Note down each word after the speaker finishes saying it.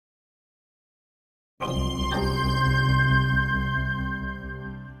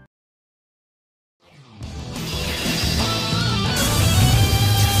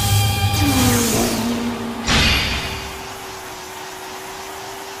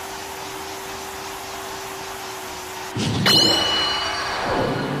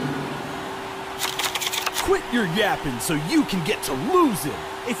Quit your yapping so you can get to losing.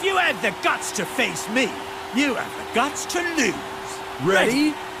 If you have the guts to face me, you have the guts to lose.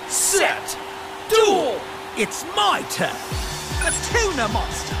 Ready, set, duel! It's my turn. The Tuna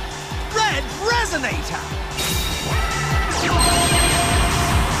Monster. Red Resonator.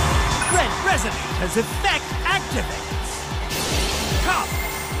 Red Resonator's effect activates. Come,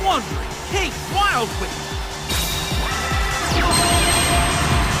 Wandering King Wildwind.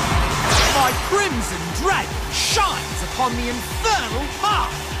 My Crimson Dragon shines upon the infernal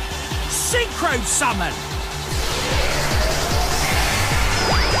path. Synchro Summon.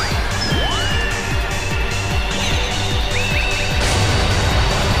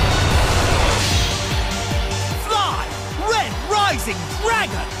 Fly, Red Rising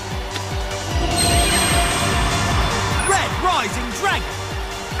Dragon. Red Rising Dragon,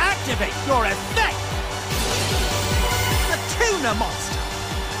 activate your effect. The Tuna Monster.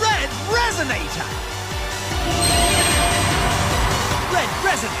 Red Resonator! Red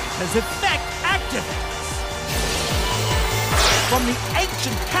Resonator's effect activates. From the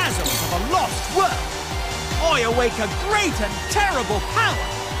ancient chasms of a lost world, I awake a great and terrible power.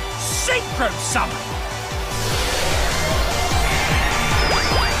 Synchro Summon!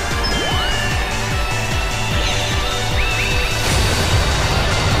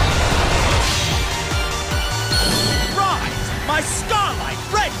 Rise, my Starlight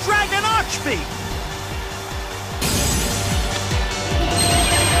Red Dragon Archbeam!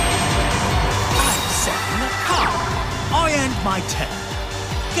 I'm setting a card. I end my turn.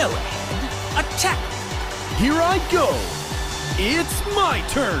 Go ahead, attack. Here I go. It's my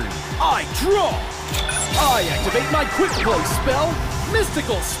turn. I draw. I activate my quick play spell,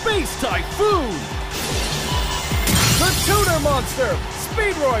 Mystical Space Typhoon. The Tuner Monster,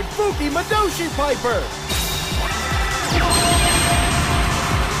 Speedroid Fuki Madoshi Piper.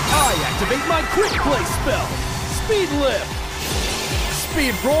 I activate my quick play spell, Speed Lift.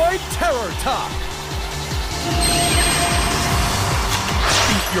 Speedroid Terror Top.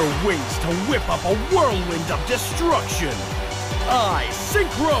 Beat your wings to whip up a whirlwind of destruction. I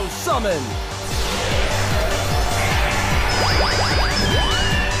Synchro Summon.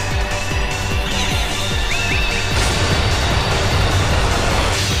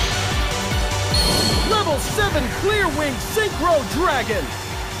 Level 7 Clear Wing Synchro Dragon.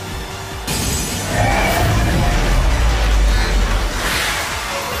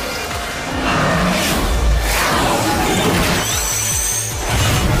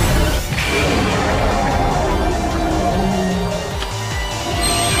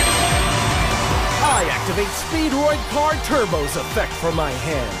 I activate Speedroid Card Turbo's effect from my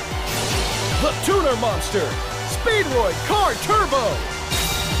hand. The Tuner Monster, Speedroid Card Turbo.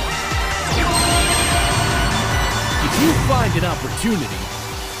 If you find an opportunity,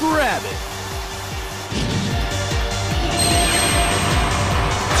 grab it.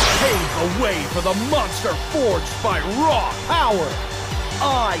 Pave the way for the monster forged by raw power.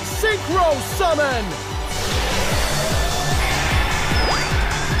 I Synchro Summon.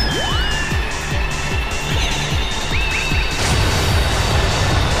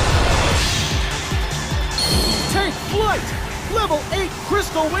 Take flight! Level 8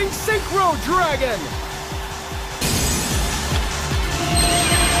 Crystal Wing Synchro Dragon!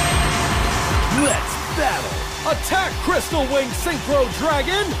 Let's battle! Attack Crystal Wing Synchro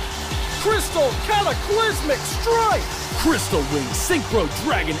Dragon! Crystal Cataclysmic Strike! Crystal Wing Synchro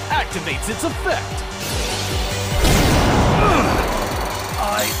Dragon activates its effect!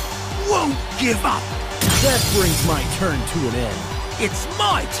 I won't give up! That brings my turn to an end. It's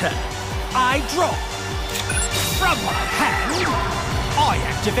my turn! I draw! From my hand, I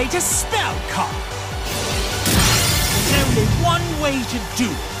activate a spell card! There's only one way to do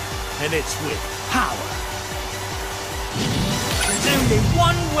it, and it's with power. There's only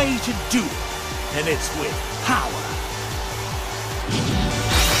one way to do it, and it's with power.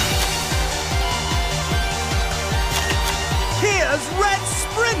 Here's Red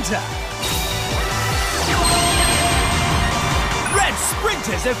Sprinter! Red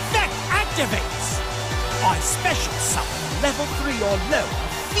Sprinter's effect activates! I special summon level 3 or lower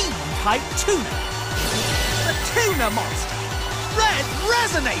Fiend-type Tuna. The Tuna Monster! Red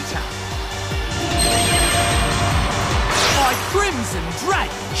Resonator! My Crimson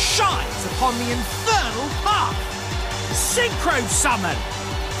Dragon shines upon the infernal path! Synchro Summon!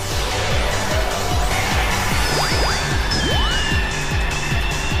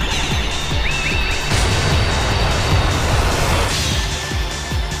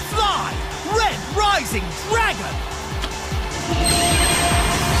 Fly! Red Rising Dragon!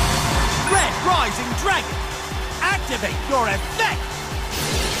 Red Rising Dragon! activate your effect!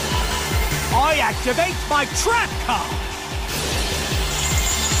 I activate my trap card!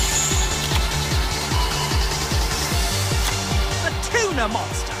 The Tuna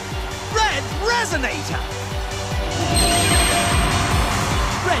Monster! Red Resonator!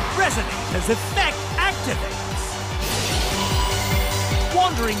 Red Resonator's effect activates!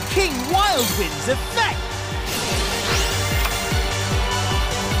 Wandering King Wildwind's effect!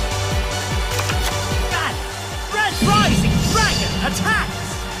 And Red Rising Dragon attacks!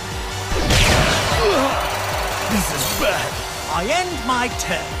 This is bad. I end my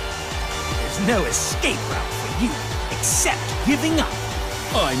turn. There's no escape route for you, except giving up.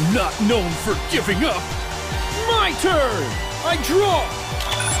 I'm not known for giving up. My turn! I draw!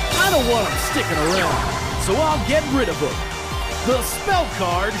 I don't want him sticking around, so I'll get rid of him. The spell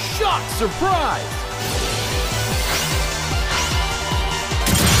card, Shock Surprise!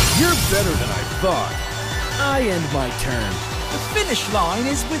 You're better than I thought. I end my turn. The finish line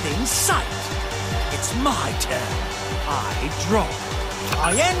is within sight. It's my turn. I draw.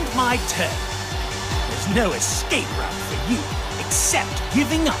 I end my turn. There's no escape route for you, except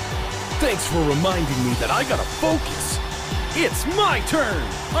giving up. Thanks for reminding me that I gotta focus. It's my turn.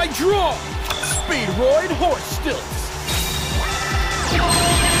 I draw. Speedroid Horse Stilts.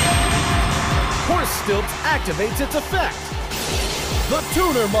 Horse Stilts activates its effect. The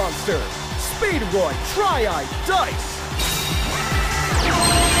Tuner Monster. Speedroid Tri-Eye Dice.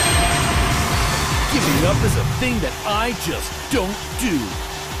 Giving up is a thing that I just don't do.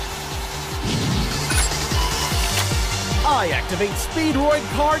 I activate Speedroid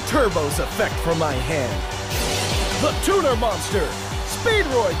Car Turbo's effect from my hand. The Tuner Monster,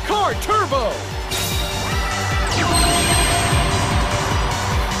 Speedroid Car Turbo!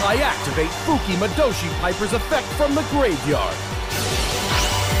 I activate Fuki Madoshi Piper's effect from the graveyard.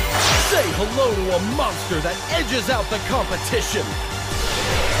 Say hello to a monster that edges out the competition!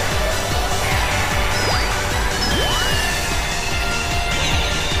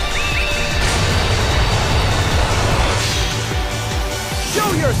 Show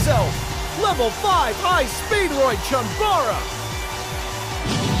yourself! Level 5 Ice Speedroid Chunbara!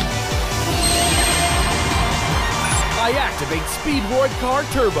 I activate Speedroid Car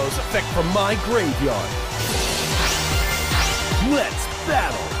Turbo's effect from my graveyard. Let's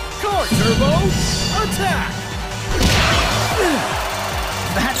battle! Car Turbo, attack!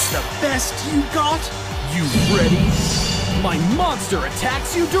 That's the best you got? You ready? My monster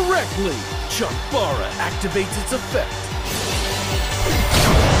attacks you directly! Chunbara activates its effect.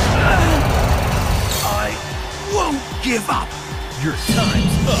 I won't give up! Your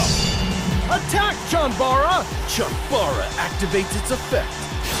time's up! Attack, Chunbara! Chunbara activates its effect.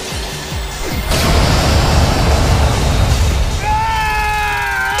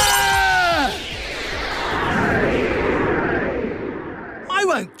 I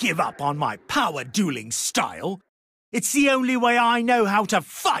won't give up on my power dueling style. It's the only way I know how to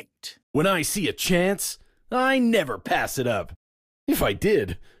fight. When I see a chance, I never pass it up. If I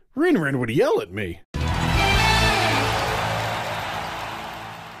did, Rin Rin would yell at me.